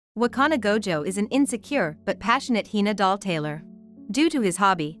Wakana Gojo is an insecure but passionate hina doll tailor. Due to his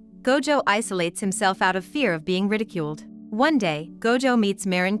hobby, Gojo isolates himself out of fear of being ridiculed. One day, Gojo meets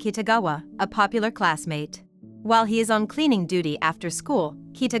Marin Kitagawa, a popular classmate. While he is on cleaning duty after school,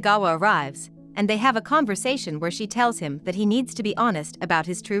 Kitagawa arrives, and they have a conversation where she tells him that he needs to be honest about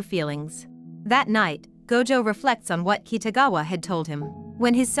his true feelings. That night, Gojo reflects on what Kitagawa had told him.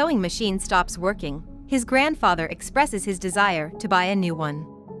 When his sewing machine stops working, his grandfather expresses his desire to buy a new one.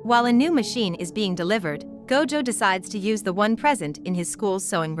 While a new machine is being delivered, Gojo decides to use the one present in his school's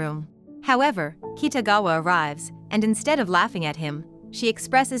sewing room. However, Kitagawa arrives, and instead of laughing at him, she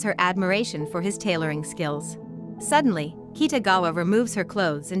expresses her admiration for his tailoring skills. Suddenly, Kitagawa removes her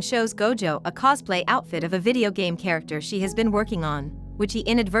clothes and shows Gojo a cosplay outfit of a video game character she has been working on, which he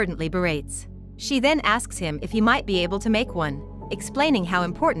inadvertently berates. She then asks him if he might be able to make one, explaining how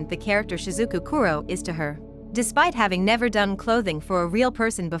important the character Shizuku Kuro is to her. Despite having never done clothing for a real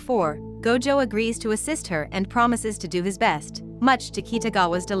person before, Gojo agrees to assist her and promises to do his best, much to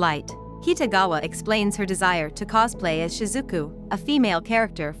Kitagawa's delight. Kitagawa explains her desire to cosplay as Shizuku, a female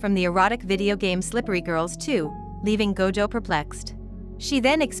character from the erotic video game Slippery Girls 2, leaving Gojo perplexed. She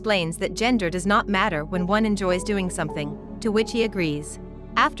then explains that gender does not matter when one enjoys doing something, to which he agrees.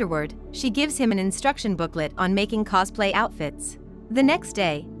 Afterward, she gives him an instruction booklet on making cosplay outfits. The next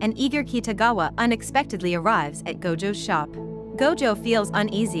day, an eager Kitagawa unexpectedly arrives at Gojo's shop. Gojo feels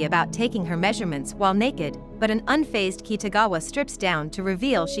uneasy about taking her measurements while naked, but an unfazed Kitagawa strips down to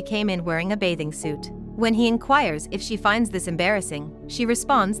reveal she came in wearing a bathing suit. When he inquires if she finds this embarrassing, she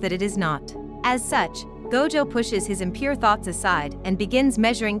responds that it is not. As such, Gojo pushes his impure thoughts aside and begins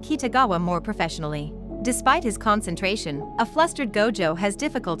measuring Kitagawa more professionally. Despite his concentration, a flustered Gojo has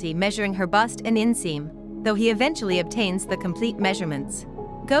difficulty measuring her bust and inseam, though he eventually obtains the complete measurements.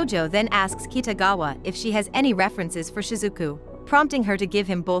 Gojo then asks Kitagawa if she has any references for Shizuku, prompting her to give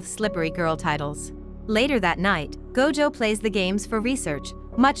him both Slippery Girl titles. Later that night, Gojo plays the games for research,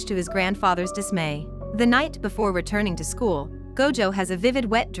 much to his grandfather's dismay. The night before returning to school, Gojo has a vivid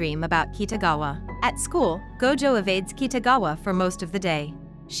wet dream about Kitagawa. At school, Gojo evades Kitagawa for most of the day.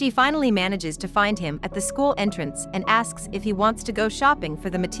 She finally manages to find him at the school entrance and asks if he wants to go shopping for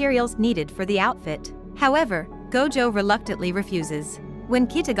the materials needed for the outfit. However, Gojo reluctantly refuses. When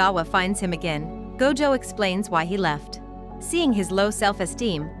Kitagawa finds him again, Gojo explains why he left. Seeing his low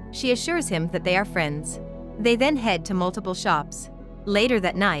self-esteem, she assures him that they are friends. They then head to multiple shops. Later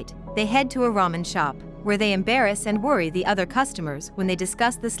that night, they head to a ramen shop, where they embarrass and worry the other customers when they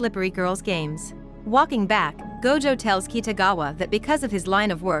discuss the Slippery Girls games. Walking back, Gojo tells Kitagawa that because of his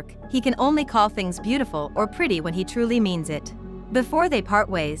line of work, he can only call things beautiful or pretty when he truly means it. Before they part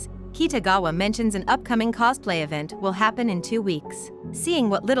ways, Kitagawa mentions an upcoming cosplay event will happen in 2 weeks. Seeing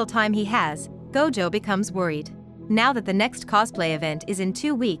what little time he has, Gojo becomes worried. Now that the next cosplay event is in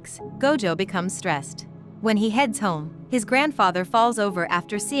 2 weeks, Gojo becomes stressed. When he heads home, his grandfather falls over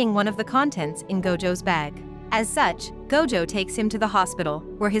after seeing one of the contents in Gojo's bag. As such, Gojo takes him to the hospital,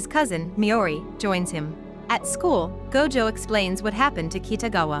 where his cousin, Miori, joins him. At school, Gojo explains what happened to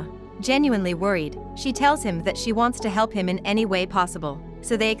Kitagawa. Genuinely worried, she tells him that she wants to help him in any way possible,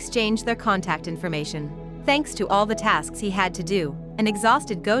 so they exchange their contact information. Thanks to all the tasks he had to do, an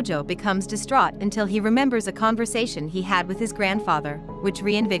exhausted Gojo becomes distraught until he remembers a conversation he had with his grandfather, which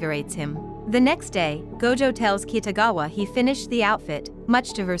reinvigorates him. The next day, Gojo tells Kitagawa he finished the outfit,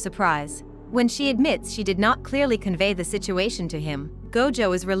 much to her surprise. When she admits she did not clearly convey the situation to him,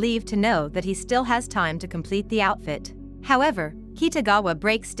 Gojo is relieved to know that he still has time to complete the outfit. However, Kitagawa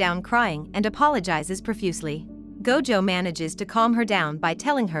breaks down crying and apologizes profusely. Gojo manages to calm her down by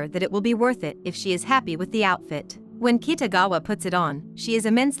telling her that it will be worth it if she is happy with the outfit. When Kitagawa puts it on, she is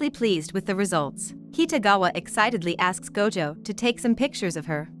immensely pleased with the results. Kitagawa excitedly asks Gojo to take some pictures of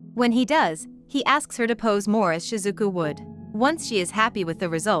her. When he does, he asks her to pose more as Shizuku would. Once she is happy with the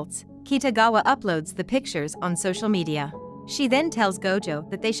results, Kitagawa uploads the pictures on social media. She then tells Gojo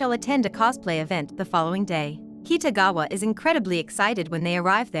that they shall attend a cosplay event the following day. Kitagawa is incredibly excited when they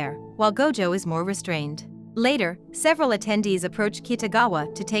arrive there, while Gojo is more restrained. Later, several attendees approach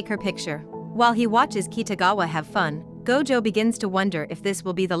Kitagawa to take her picture. While he watches Kitagawa have fun, Gojo begins to wonder if this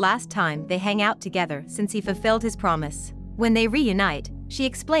will be the last time they hang out together since he fulfilled his promise. When they reunite, she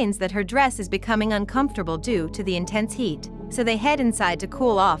explains that her dress is becoming uncomfortable due to the intense heat, so they head inside to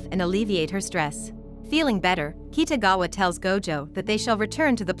cool off and alleviate her stress. Feeling better, Kitagawa tells Gojo that they shall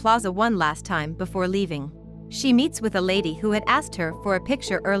return to the plaza one last time before leaving. She meets with a lady who had asked her for a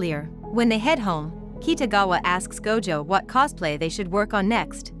picture earlier. When they head home, Kitagawa asks Gojo what cosplay they should work on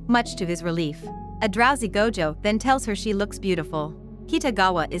next, much to his relief. A drowsy Gojo then tells her she looks beautiful.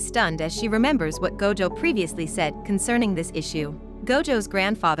 Kitagawa is stunned as she remembers what Gojo previously said concerning this issue. Gojo's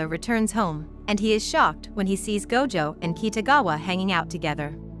grandfather returns home, and he is shocked when he sees Gojo and Kitagawa hanging out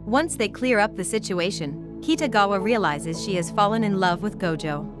together. Once they clear up the situation, Kitagawa realizes she has fallen in love with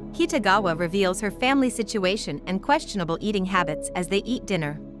Gojo. Kitagawa reveals her family situation and questionable eating habits as they eat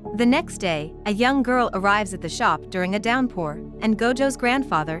dinner. The next day, a young girl arrives at the shop during a downpour, and Gojo's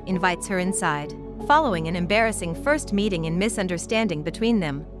grandfather invites her inside. Following an embarrassing first meeting and misunderstanding between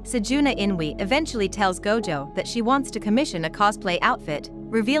them, Sejuna Inui eventually tells Gojo that she wants to commission a cosplay outfit,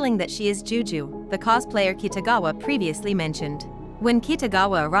 revealing that she is Juju, the cosplayer Kitagawa previously mentioned. When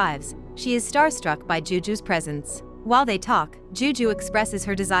Kitagawa arrives, she is starstruck by Juju's presence. While they talk, Juju expresses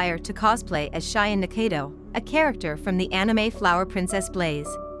her desire to cosplay as Cheyenne Nikaido, a character from the anime Flower Princess Blaze,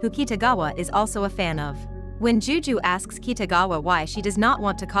 who Kitagawa is also a fan of. When Juju asks Kitagawa why she does not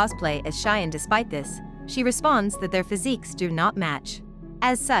want to cosplay as Cheyenne despite this, she responds that their physiques do not match.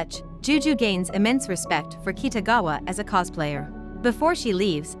 As such, Juju gains immense respect for Kitagawa as a cosplayer. Before she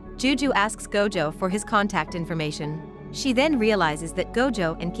leaves, Juju asks Gojo for his contact information. She then realizes that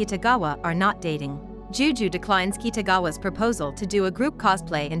Gojo and Kitagawa are not dating. Juju declines Kitagawa's proposal to do a group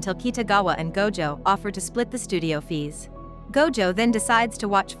cosplay until Kitagawa and Gojo offer to split the studio fees. Gojo then decides to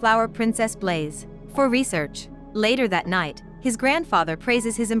watch Flower Princess Blaze for research. Later that night, his grandfather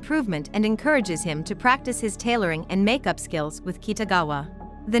praises his improvement and encourages him to practice his tailoring and makeup skills with Kitagawa.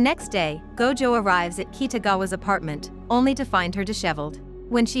 The next day, Gojo arrives at Kitagawa's apartment, only to find her disheveled.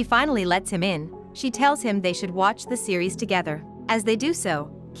 When she finally lets him in, she tells him they should watch the series together. As they do so,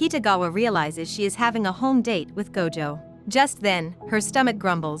 Kitagawa realizes she is having a home date with Gojo. Just then, her stomach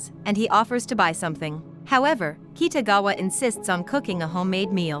grumbles, and he offers to buy something. However, Kitagawa insists on cooking a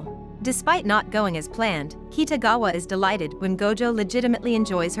homemade meal. Despite not going as planned, Kitagawa is delighted when Gojo legitimately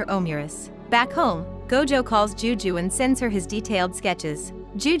enjoys her omuris. Back home, Gojo calls Juju and sends her his detailed sketches.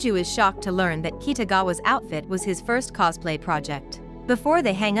 Juju is shocked to learn that Kitagawa's outfit was his first cosplay project. Before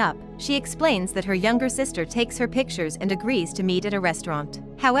they hang up, she explains that her younger sister takes her pictures and agrees to meet at a restaurant.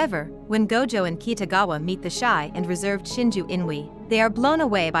 However, when Gojo and Kitagawa meet the shy and reserved Shinju Inui, they are blown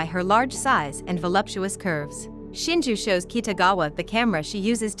away by her large size and voluptuous curves. Shinju shows Kitagawa the camera she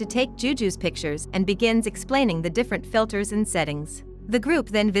uses to take Juju's pictures and begins explaining the different filters and settings. The group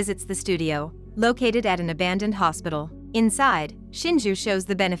then visits the studio, located at an abandoned hospital. Inside, Shinju shows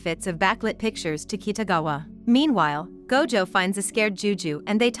the benefits of backlit pictures to Kitagawa. Meanwhile, Gojo finds a scared Juju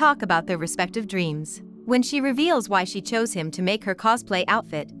and they talk about their respective dreams. When she reveals why she chose him to make her cosplay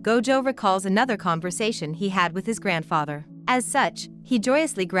outfit, Gojo recalls another conversation he had with his grandfather. As such, he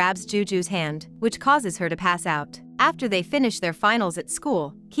joyously grabs Juju's hand, which causes her to pass out. After they finish their finals at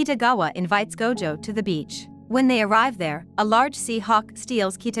school, Kitagawa invites Gojo to the beach. When they arrive there, a large sea hawk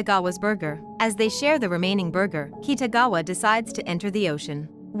steals Kitagawa's burger. As they share the remaining burger, Kitagawa decides to enter the ocean.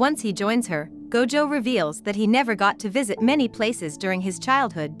 Once he joins her, Gojo reveals that he never got to visit many places during his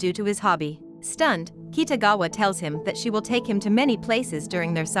childhood due to his hobby. Stunned, Kitagawa tells him that she will take him to many places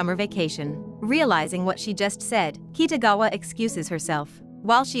during their summer vacation. Realizing what she just said, Kitagawa excuses herself.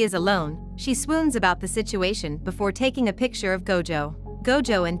 While she is alone, she swoons about the situation before taking a picture of Gojo.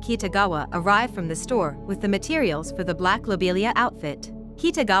 Gojo and Kitagawa arrive from the store with the materials for the black lobelia outfit.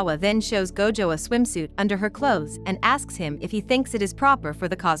 Kitagawa then shows Gojo a swimsuit under her clothes and asks him if he thinks it is proper for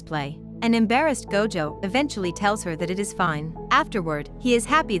the cosplay. An embarrassed Gojo eventually tells her that it is fine. Afterward, he is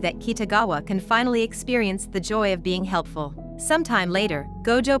happy that Kitagawa can finally experience the joy of being helpful. Sometime later,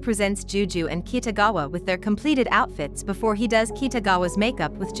 Gojo presents Juju and Kitagawa with their completed outfits before he does Kitagawa's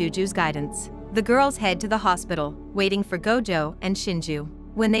makeup with Juju's guidance. The girls head to the hospital, waiting for Gojo and Shinju.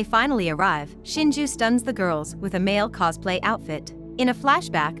 When they finally arrive, Shinju stuns the girls with a male cosplay outfit. In a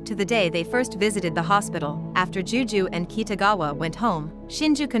flashback to the day they first visited the hospital, after Juju and Kitagawa went home,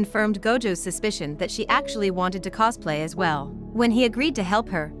 Shinju confirmed Gojo's suspicion that she actually wanted to cosplay as well. When he agreed to help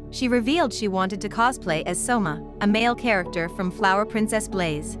her, she revealed she wanted to cosplay as Soma, a male character from Flower Princess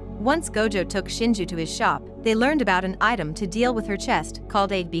Blaze. Once Gojo took Shinju to his shop, they learned about an item to deal with her chest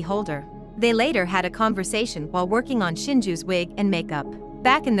called a beholder. They later had a conversation while working on Shinju's wig and makeup.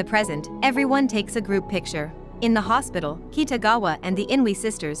 Back in the present, everyone takes a group picture. In the hospital, Kitagawa and the Inui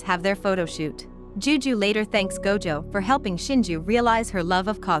sisters have their photo shoot. Juju later thanks Gojo for helping Shinju realize her love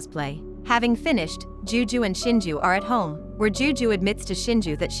of cosplay. Having finished, Juju and Shinju are at home, where Juju admits to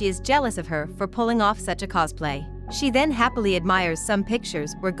Shinju that she is jealous of her for pulling off such a cosplay. She then happily admires some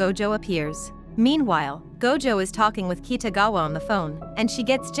pictures where Gojo appears. Meanwhile, Gojo is talking with Kitagawa on the phone, and she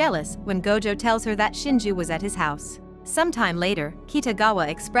gets jealous when Gojo tells her that Shinju was at his house. Sometime later, Kitagawa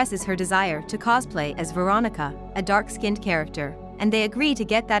expresses her desire to cosplay as Veronica, a dark-skinned character, and they agree to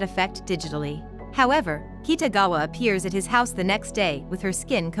get that effect digitally. However, Kitagawa appears at his house the next day with her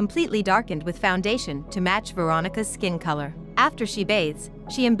skin completely darkened with foundation to match Veronica's skin color. After she bathes,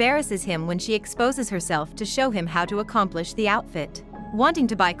 she embarrasses him when she exposes herself to show him how to accomplish the outfit. Wanting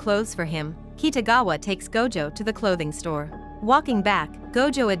to buy clothes for him, Kitagawa takes Gojo to the clothing store. Walking back,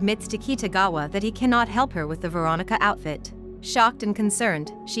 Gojo admits to Kitagawa that he cannot help her with the Veronica outfit. Shocked and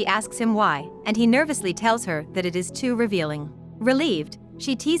concerned, she asks him why, and he nervously tells her that it is too revealing. Relieved,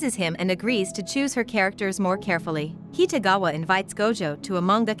 she teases him and agrees to choose her characters more carefully. Kitagawa invites Gojo to a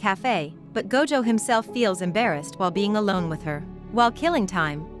manga cafe, but Gojo himself feels embarrassed while being alone with her. While killing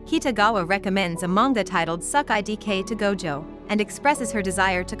time, Kitagawa recommends a manga titled Suck IDK to Gojo, and expresses her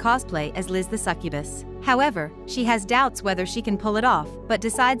desire to cosplay as Liz the Succubus. However, she has doubts whether she can pull it off, but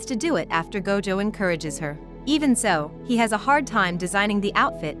decides to do it after Gojo encourages her. Even so, he has a hard time designing the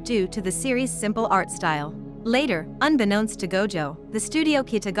outfit due to the series' simple art style. Later, unbeknownst to Gojo, the studio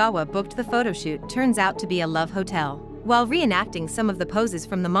Kitagawa booked the photoshoot turns out to be a love hotel. While reenacting some of the poses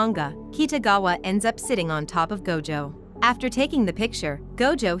from the manga, Kitagawa ends up sitting on top of Gojo. After taking the picture,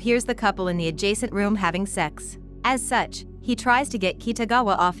 Gojo hears the couple in the adjacent room having sex. As such, he tries to get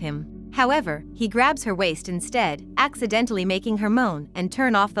Kitagawa off him. However, he grabs her waist instead, accidentally making her moan and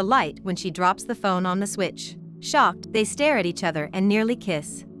turn off the light when she drops the phone on the switch. Shocked, they stare at each other and nearly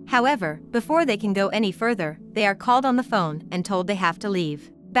kiss. However, before they can go any further, they are called on the phone and told they have to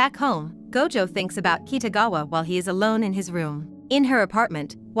leave. Back home, Gojo thinks about Kitagawa while he is alone in his room. In her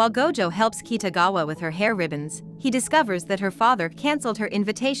apartment, while Gojo helps Kitagawa with her hair ribbons, he discovers that her father cancelled her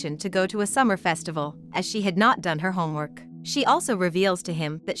invitation to go to a summer festival, as she had not done her homework. She also reveals to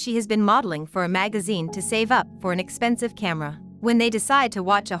him that she has been modeling for a magazine to save up for an expensive camera. When they decide to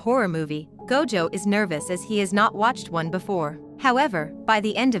watch a horror movie, Gojo is nervous as he has not watched one before. However, by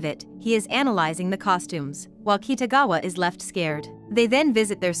the end of it, he is analyzing the costumes, while Kitagawa is left scared. They then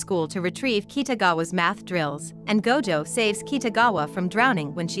visit their school to retrieve Kitagawa's math drills, and Gojo saves Kitagawa from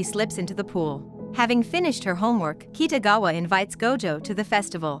drowning when she slips into the pool. Having finished her homework, Kitagawa invites Gojo to the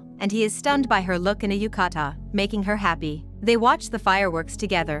festival, and he is stunned by her look in a yukata, making her happy. They watch the fireworks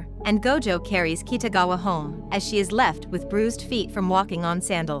together, and Gojo carries Kitagawa home, as she is left with bruised feet from walking on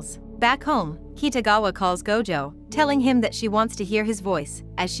sandals. Back home, Kitagawa calls Gojo, telling him that she wants to hear his voice,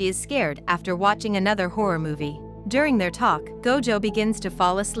 as she is scared after watching another horror movie. During their talk, Gojo begins to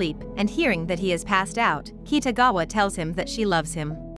fall asleep, and hearing that he has passed out, Kitagawa tells him that she loves him.